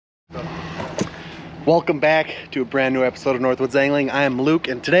Welcome back to a brand new episode of Northwoods Angling. I am Luke,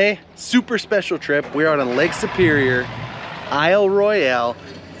 and today, super special trip. We're out on Lake Superior, Isle Royale,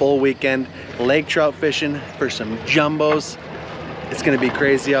 full weekend, lake trout fishing for some jumbos. It's gonna be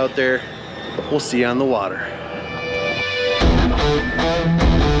crazy out there. We'll see you on the water.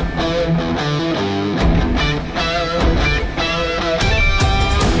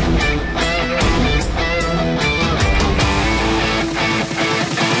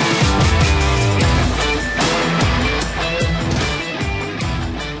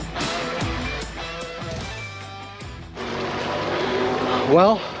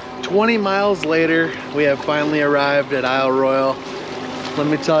 Well, 20 miles later, we have finally arrived at Isle Royale. Let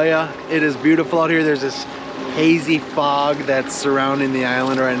me tell you, it is beautiful out here. There's this hazy fog that's surrounding the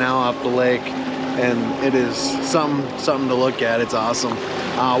island right now off the lake, and it is something to look at. It's awesome.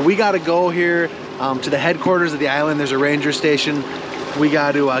 We got to go here to the headquarters of the island. There's a ranger station. We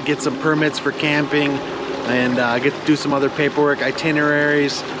got to get some permits for camping and get to do some other paperwork,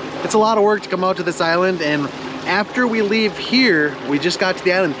 itineraries. It's a lot of work to come out to this island, and after we leave here, we just got to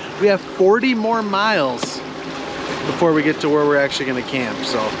the island, we have 40 more miles before we get to where we're actually gonna camp.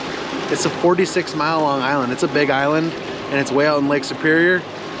 So it's a 46-mile long island. It's a big island, and it's way out in Lake Superior.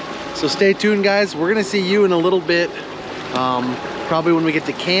 So stay tuned, guys. We're gonna see you in a little bit, probably when we get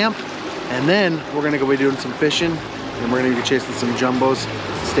to camp, and then we're gonna go be doing some fishing, and we're gonna be chasing some jumbos.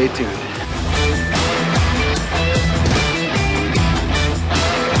 Stay tuned.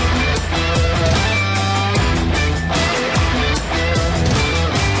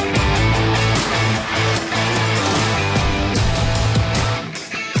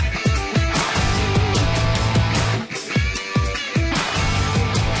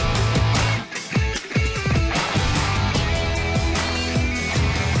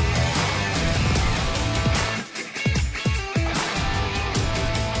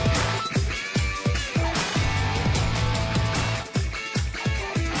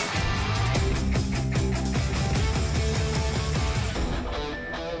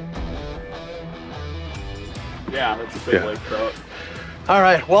 Yeah, that's a big lake trout. All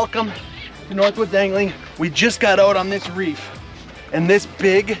right, welcome to Northwoods Angling. We just got out on this reef, and this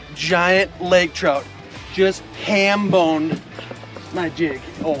big, giant lake trout just ham-boned my jig.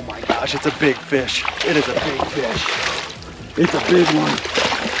 Oh my gosh, it's a big fish. It is a big fish. It's a big one.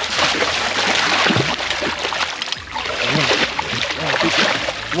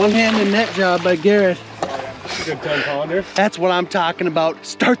 One-handed net job by Garrett. That's a good 10-pounder. That's what I'm talking about.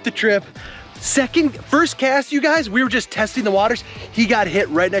 Start the trip. First cast, you guys, we were just testing the waters. Kent got hit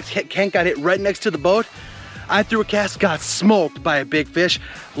right next to the boat. I threw a cast, got smoked by a big fish,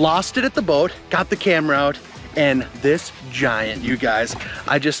 lost it at the boat, got the camera out, and this giant, you guys,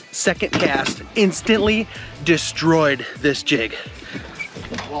 I just second cast, instantly destroyed this jig.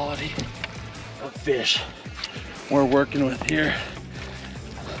 The quality of fish we're working with here.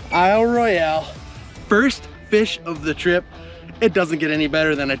 Isle Royale, first fish of the trip. It doesn't get any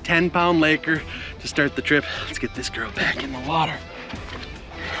better than a 10-pound laker to start the trip. Let's get this girl back in the water.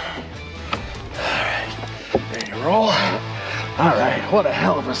 All right, ready to roll? All right, what a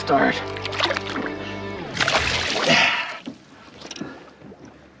hell of a start.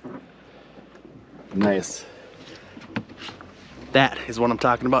 Nice. That is what I'm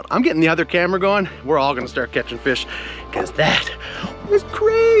talking about. I'm getting the other camera going. We're all gonna start catching fish because that was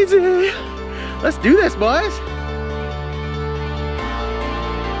crazy. Let's do this, boys.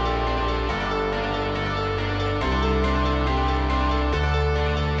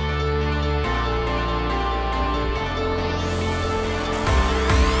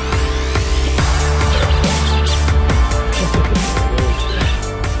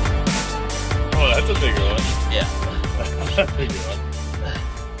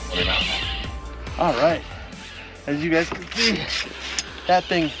 All right, as you guys can see, that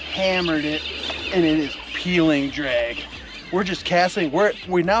thing hammered it, and it is peeling drag. We're just casting.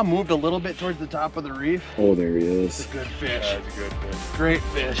 We now moved a little bit towards the top of the reef. Oh, there he is. It's a good fish. Yeah, it's a good fish. Great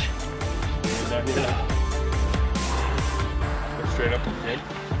fish. Yeah. Go straight up the jig.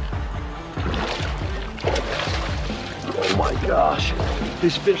 Oh my gosh,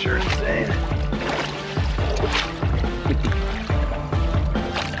 these fish are insane.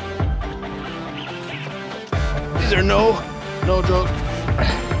 These are no joke.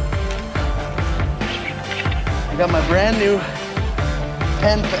 I got my brand new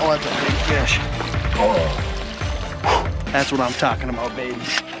pen. Oh, that's a big fish. Oh, that's what I'm talking about, baby.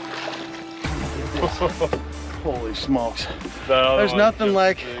 Holy smokes. There's nothing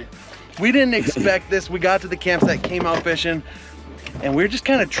like, we didn't expect this. We got to the campsite, came out fishing, and we were just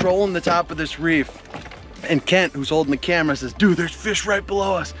kind of trolling the top of this reef. And Kent, who's holding the camera, says, dude, there's fish right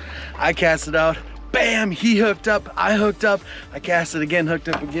below us. I cast it out, Bam, he hooked up, I hooked up, I cast it again, hooked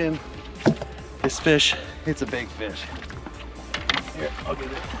up again. This fish, it's a big fish. Here, I'll get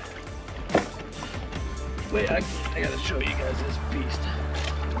it. Wait, I gotta show you guys this beast.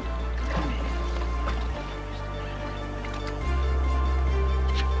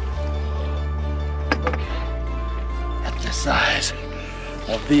 Look at the size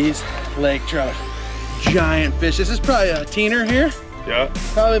of these lake trout. Giant fish. This is probably a teener here. Yeah.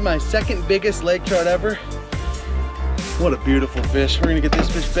 Probably my second biggest lake trout ever. What a beautiful fish. We're gonna get this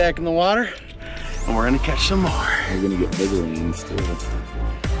fish back in the water and we're gonna catch some more. We're gonna get bigger ones too.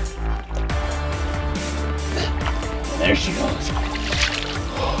 There she goes.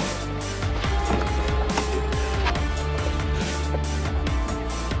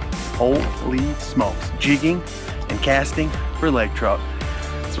 Holy smokes. Jigging and casting for lake trout.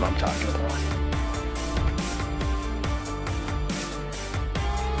 That's what I'm talking about.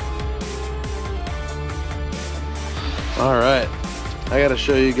 All right, I gotta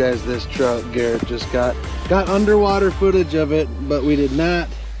show you guys this trout Garrett just got. Got underwater footage of it, but we did not.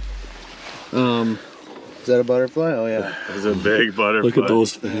 Is that a butterfly? Oh yeah. It's a big butterfly. Look at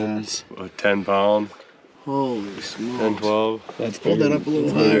those fins. 10 pound, Holy smokes. 10, 12. That's Hold that up a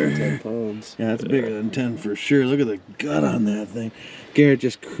little higher. 10 pounds. Yeah, that's bigger than 10 for sure. Look at the gut on that thing. Garrett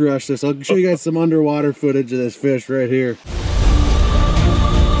just crushed this. I'll show you guys some underwater footage of this fish right here.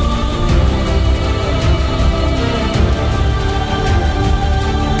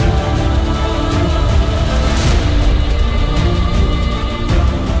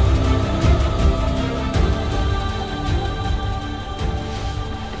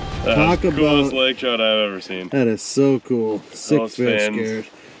 That's the coolest about- lake trout I've ever seen. That is so cool. Sick Those fish, fins. Garrett.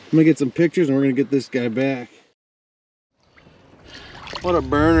 I'm gonna get some pictures and we're gonna get this guy back. What a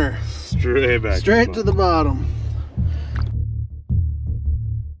burner. Straight back. Straight to the bottom.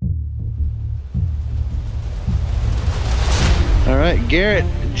 All right, Garrett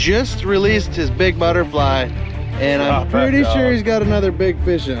just released his big butterfly and I'm pretty sure he's got another big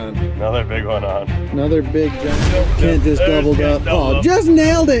fish on. Another big one on. Another big giant. Kent just There's doubled Kent up. doubled Oh, up. just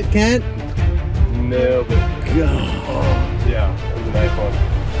nailed it, Kent. Nailed it. God. Yeah, it was a nice one.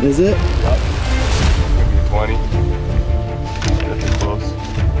 Is it? Maybe a 20. That's too close.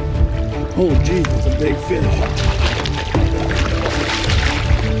 Oh, geez, that's a big fish.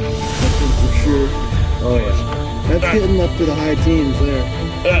 That's one for sure. Oh, yeah. That's getting up to the high teens there.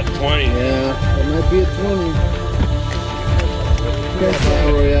 20. Yeah, that might be a 20. That's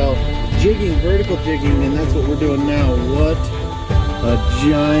Isle Royale. Jigging, vertical jigging, and that's what we're doing now. What a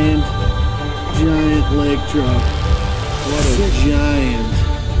giant, giant lake trout. What a giant,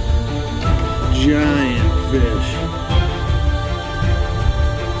 giant fish.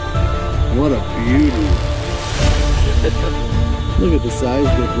 What a beauty. Look at the size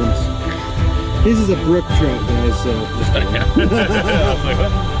difference. This is a brook trout, guys, so just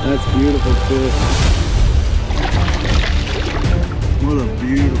that's beautiful fish. What a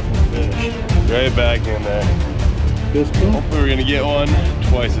beautiful fish. Right back in there. Pistol? Hopefully we're gonna get one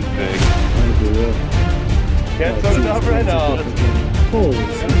twice as big. Might be rough. Can't set it up right now. Holy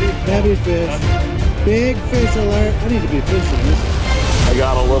smokes. Heavy fish. Big fish alert. I need to be fishing this. I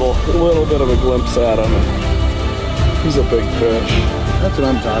got a little bit of a glimpse at him. He's a big fish. That's what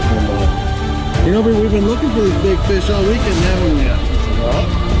I'm talking about. You know, we've been looking for these big fish all weekend, haven't we?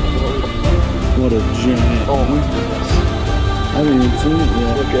 What a giant. Oh my goodness. I haven't even seen it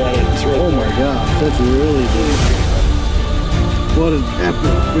yet. Look at it. It's right Oh my there. gosh, that's really big. What an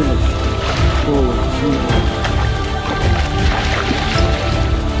epic fish. Holy smokes.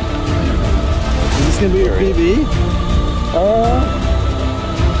 Is this gonna be your PB?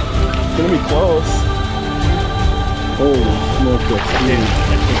 It's gonna be close. Holy smoke, that's huge.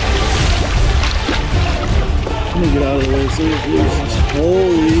 Let me get out of the way so you can see.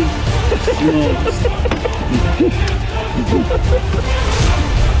 Holy smokes.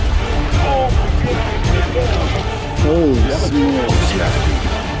 Holy smokes.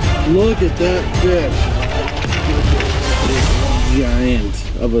 Look at that fish. Giant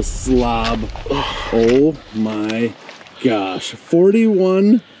of a slob. Oh my gosh.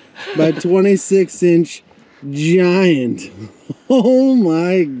 41 by 26 inch giant. Oh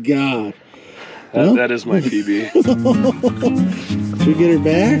my god. That is my PB. Should we get her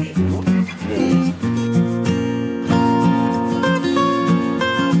back?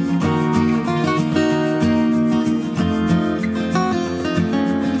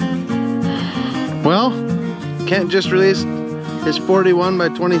 Well, Kent just released his 41 by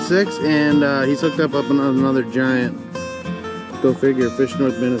 26 and he's hooked up another giant. Go figure, Fish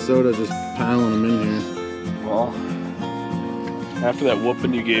North Minnesota just piling them in here. Well, after that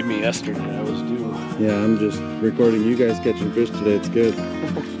whooping you gave me yesterday, I was due. Yeah, I'm just recording you guys catching fish today. It's good.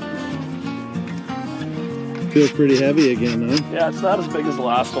 Feels pretty heavy again, huh? Yeah, it's not as big as the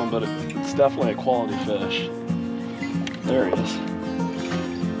last one, but it's definitely a quality fish. There he is.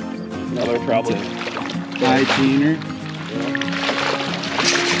 Another probably high teener.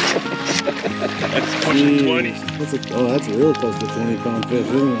 That's pushing 20. That's real close to 20-pound fish,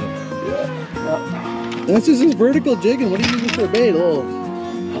 isn't it? Yeah. That's just his vertical jigging. What are you using for a bait?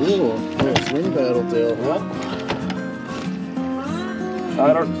 A little swing paddle tail. Yeah.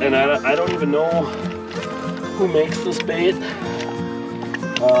 I don't even know who makes this bait.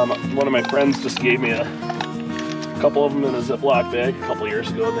 One of my friends just gave me a couple of them in a Ziploc bag a couple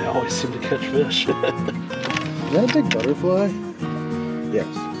years ago, and they always seem to catch fish. Is that a big butterfly? Yes.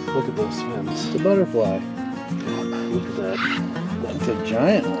 Look at those fins. It's a butterfly. Look at that. That's a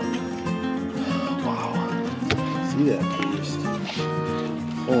giant one. Wow. See that beast?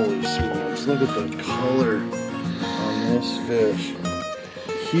 Holy smokes. Look at the color on this fish.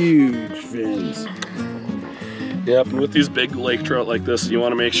 Huge fins. Yep, and with these big lake trout like this, you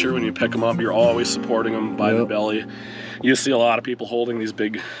want to make sure when you pick them up, you're always supporting them by the belly. You see a lot of people holding these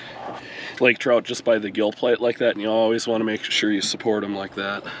big lake trout just by the gill plate like that, and you always want to make sure you support them like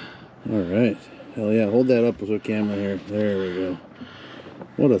that. All right. Hell yeah, hold that up with a camera here. There we go.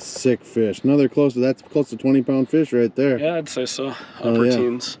 What a sick fish. That's close to 20-pound fish right there. Yeah, I'd say so. Upper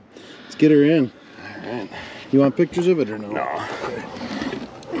teens. Let's get her in. All right. You want pictures of it or no? No. Okay.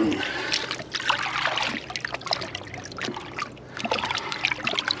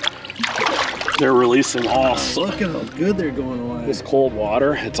 They're releasing all Look at how good they're going away. this cold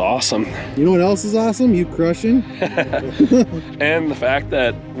water. It's awesome. You know what else is awesome? You crushing. And the fact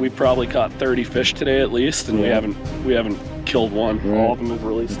that we probably caught 30 fish today at least, and we haven't killed one. Right. All of them have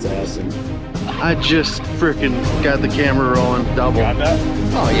released. It's awesome. I just freaking got the camera rolling double. Got that?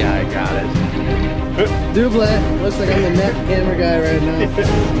 Oh yeah, I got it. Double. Looks like I'm the net camera guy right now.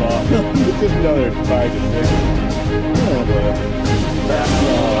 This is another 5 to 6. Oh,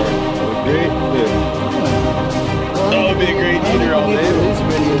 Great fish. That would be a great eater all day. This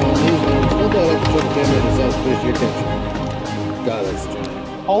video on these ones. Hold that up to the camera to self fish you're catching. God, that's giant.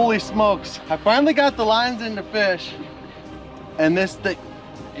 Holy smokes. I finally got the lines into fish. And this thing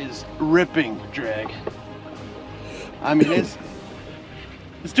is ripping drag. I mean, it's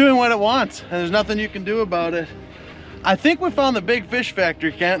doing what it wants, and there's nothing you can do about it. I think we found the big fish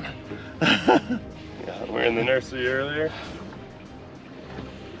factory, Kent. Yeah, we were in the nursery earlier.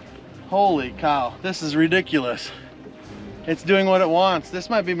 Holy cow, this is ridiculous. It's doing what it wants. This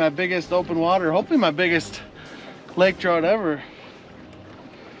might be my biggest open water, hopefully my biggest lake trout ever.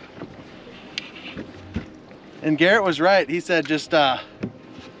 And Garrett was right. He said just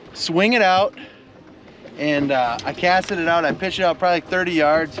swing it out. And I casted it out. I pitched it out probably like 30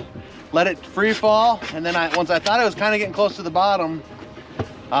 yards, let it free fall, and then once I thought it was kind of getting close to the bottom,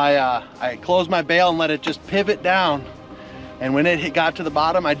 I closed my bail and let it just pivot down. And when it got to the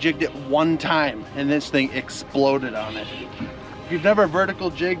bottom, I jigged it one time, and this thing exploded on it. If you've never vertical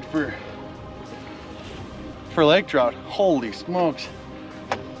jigged for lake trout, holy smokes.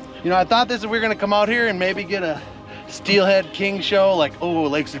 You know, I thought we were gonna come out here and maybe get a steelhead king show, like, oh,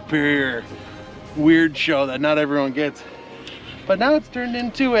 Lake Superior, weird show that not everyone gets. But now it's turned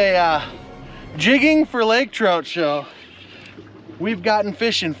into a jigging for lake trout show. We've gotten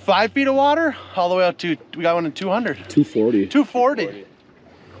fish in 5 feet of water all the way up to, we got one in 200. 240. 240.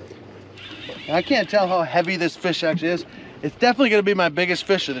 I can't tell how heavy this fish actually is. It's definitely gonna be my biggest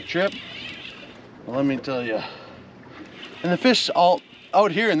fish of the trip. Well, let me tell you. And the fish all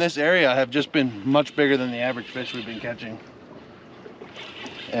out here in this area have just been much bigger than the average fish we've been catching.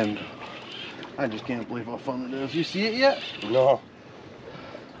 And I just can't believe how fun it is. You see it yet? No.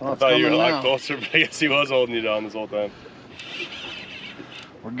 Well, I thought you were a lot now. closer, but I guess he was holding you down this whole time.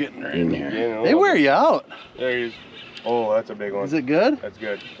 We're getting her in here. Yeah, They wear you out. There he is. Oh, that's a big one. Is it good? That's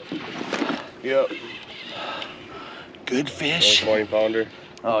good. Yep. Good fish. 20-pounder.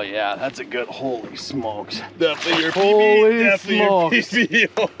 Oh yeah, that's a good, holy smokes. Definitely your Holy Definitely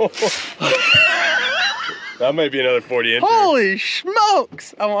smokes. That might be another 40 inch. Holy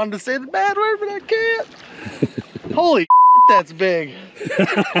smokes! I wanted to say the bad word, but I can't. Holy that's big.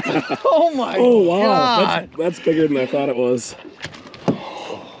 Oh my Oh wow, God. that's bigger than I thought it was.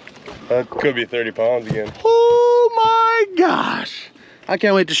 That could be 30 pounds again. Oh my gosh. I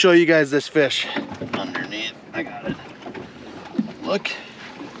can't wait to show you guys this fish. Underneath, I got it. Look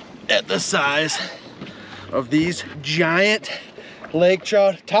at the size of these giant lake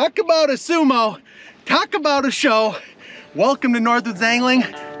trout. Talk about a sumo. Talk about a show. Welcome to Northwoods Angling.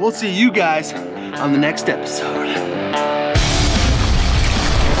 We'll see you guys on the next episode.